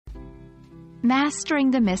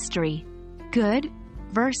Mastering the mystery. Good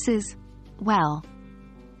versus well.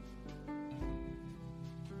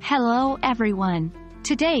 Hello everyone.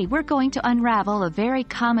 Today we're going to unravel a very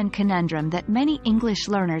common conundrum that many English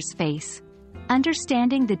learners face.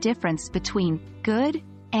 Understanding the difference between good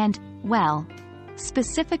and well.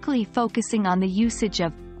 Specifically focusing on the usage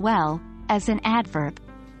of well as an adverb.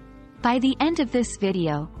 By the end of this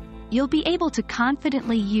video, you'll be able to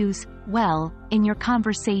confidently use well in your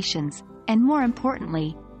conversations, and more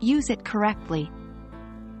importantly, use it correctly.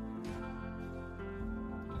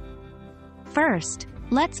 First,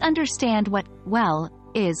 let's understand what well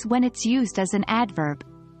is when it's used as an adverb.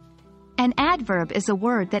 An adverb is a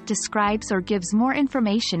word that describes or gives more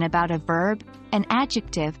information about a verb, an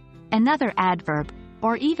adjective, another adverb,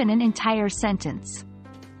 or even an entire sentence.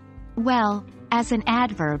 Well, as an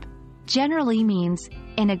adverb, generally means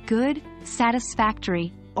in a good,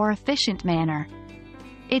 satisfactory, or efficient manner.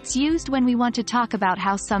 It's used when we want to talk about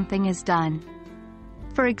how something is done.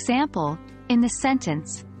 For example, in the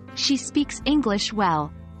sentence, she speaks English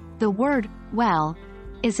well. The word well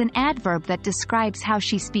is an adverb that describes how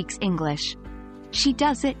she speaks English. She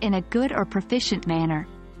does it in a good or proficient manner.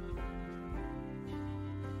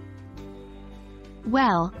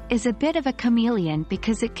 Well is a bit of a chameleon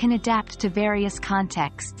because it can adapt to various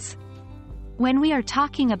contexts. When we are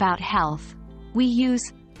talking about health, we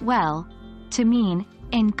use well to mean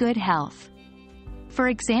in good health. For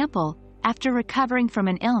example, after recovering from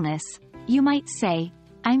an illness, you might say,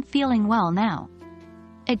 "I'm feeling well now."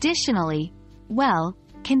 Additionally, well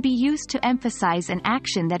can be used to emphasize an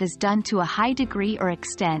action that is done to a high degree or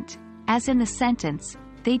extent, as in the sentence,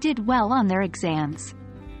 "They did well on their exams."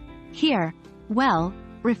 Here, well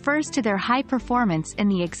refers to their high performance in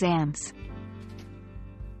the exams.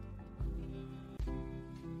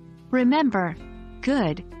 Remember,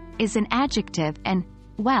 good is an adjective and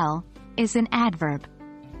well is an adverb.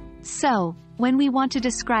 So, when we want to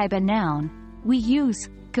describe a noun, we use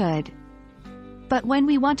good. But when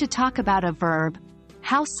we want to talk about a verb,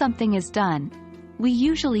 how something is done, we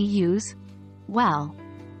usually use well.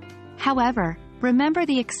 However, remember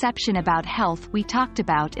the exception about health we talked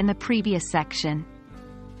about in the previous section.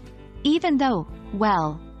 Even though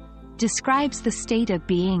well describes the state of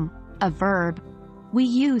being a verb, we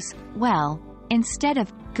use well instead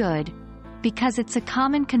of good because it's a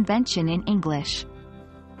common convention in English.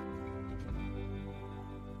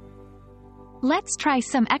 Let's try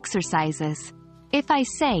some exercises. If I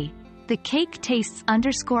say, "The cake tastes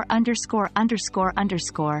underscore underscore underscore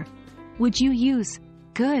underscore," would you use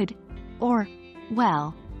good or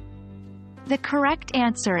well? The correct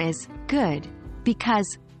answer is good,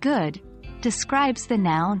 because good describes the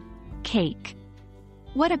noun cake.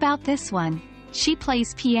 What about this one? She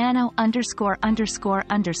plays piano underscore underscore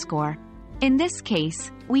underscore. In this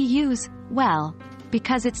case, we use well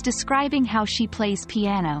because it's describing how she plays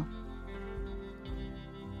piano.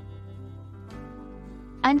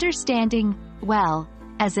 Understanding well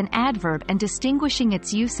as an adverb and distinguishing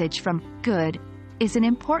its usage from good is an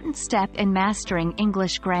important step in mastering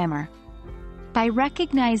English grammar. By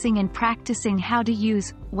recognizing and practicing how to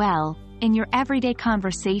use well in your everyday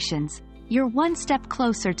conversations, you're one step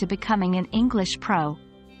closer to becoming an English pro.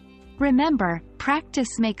 Remember,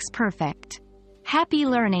 practice makes perfect. Happy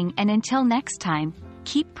learning, and until next time,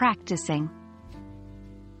 keep practicing.